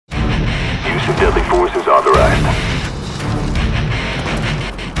sources authorized.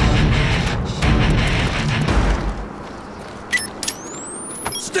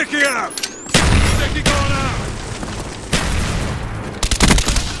 Sticky out! Sticky going out!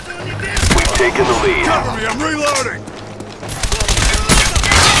 We've taken the lead. Cover me, I'm reloading!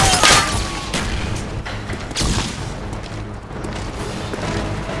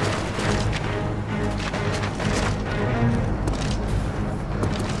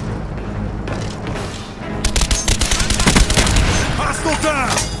 Hostile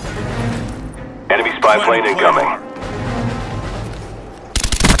down! Enemy spy plane incoming.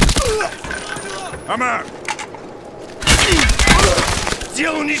 I'm out!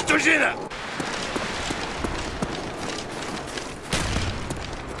 Дело уничтожено!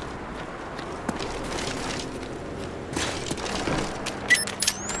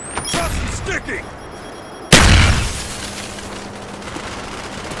 Toss and sticky!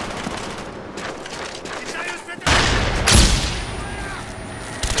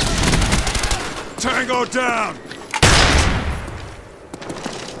 Tango down!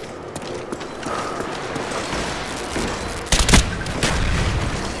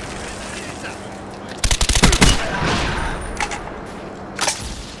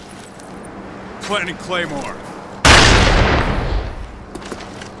 Planting Claymore.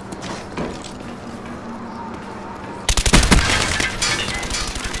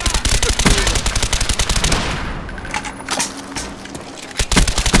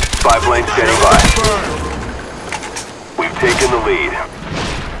 Spy plane standing by. We've taken the lead.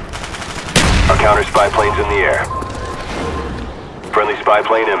 Our counter spy plane's in the air. Friendly spy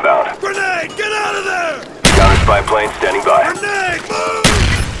plane inbound. Grenade! Get out of there! Counter spy plane standing by. Grenade! Move!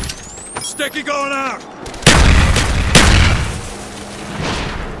 Sticky going out!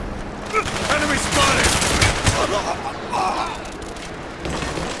 Enemy spotted!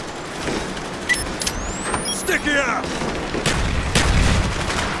 Sticky out!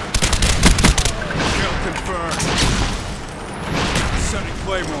 Kill confirmed. Sending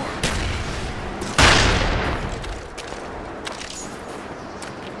Claymore.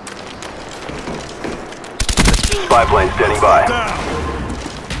 Spy plane standing by. Down!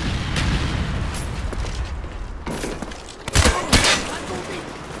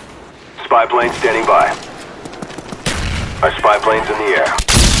 Spy plane standing by. Our spy plane's in the air.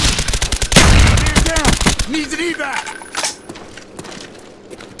 Down! Needs an evac!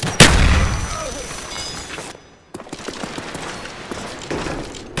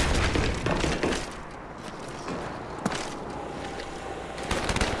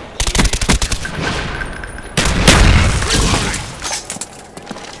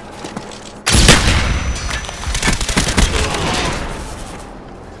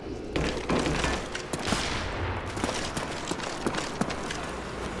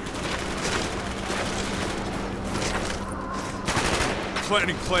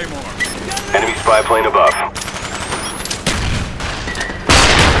 Planting Claymore. Enemy spy plane above.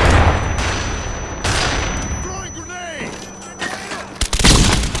 Throwing grenade!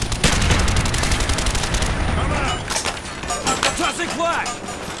 I'm out! Tossing flag!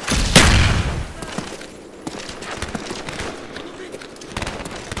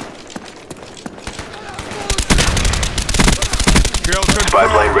 Kill confirmed. Spy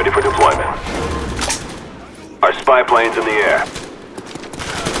plane ready for deployment. Our spy plane's in the air.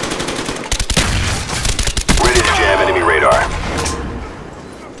 Ready to jam enemy radar.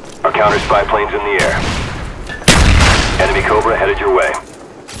 Our counter spy plane's in the air. Enemy Cobra headed your way.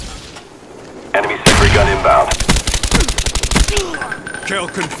 Enemy sentry gun inbound. Kill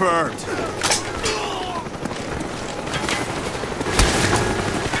confirmed.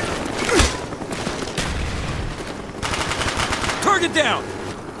 Target down!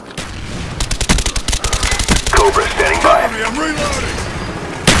 Cobra standing by. I'm reloading!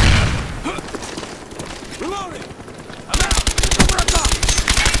 Reloading!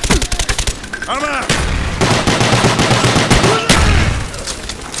 I'm out!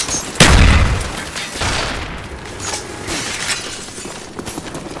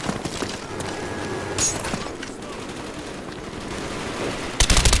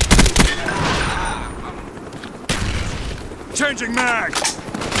 Changing mag!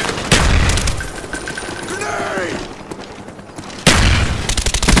 Grenade!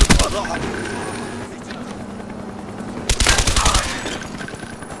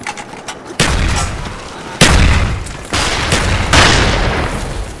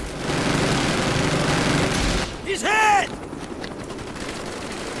 He's hit!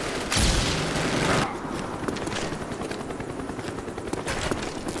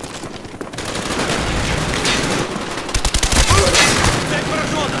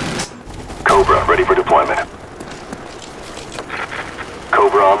 Cobra, ready for deployment.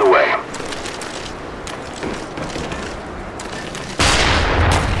 Cobra on the way.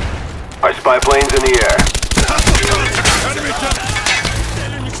 Our spy plane's in the air. Enemy down!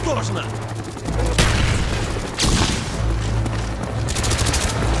 Цель уничтожена!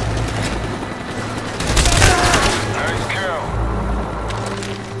 Nice kill.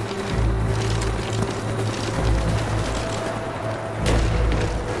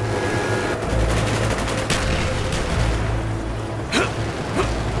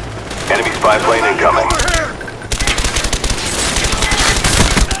 Enemy spy plane incoming. Over here!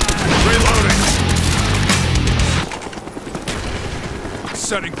 Reloading!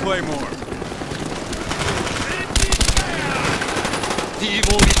 Setting Claymore.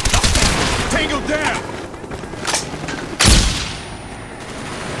 Tango down!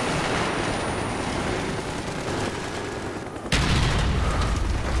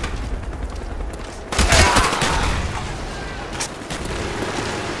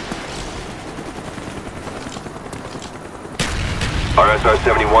 Our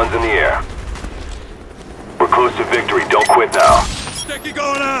SR-71's in the air. We're close to victory. Don't quit now. Sticky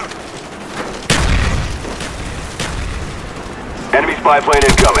going out! Enemy spy plane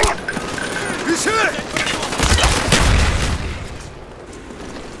incoming. He's hit!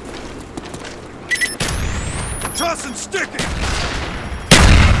 Tossing sticky!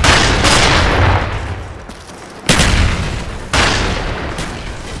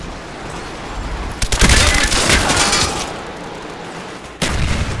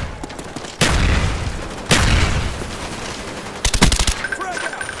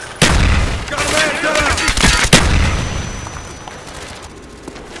 Got a man down!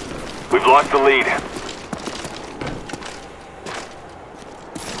 We've lost the lead.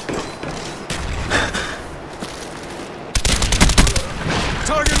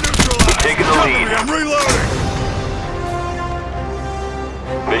 Target neutralized! Taking the Cover lead. me, I'm reloading!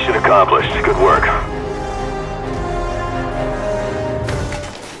 Mission accomplished. Good work.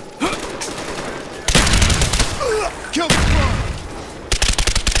 Kill the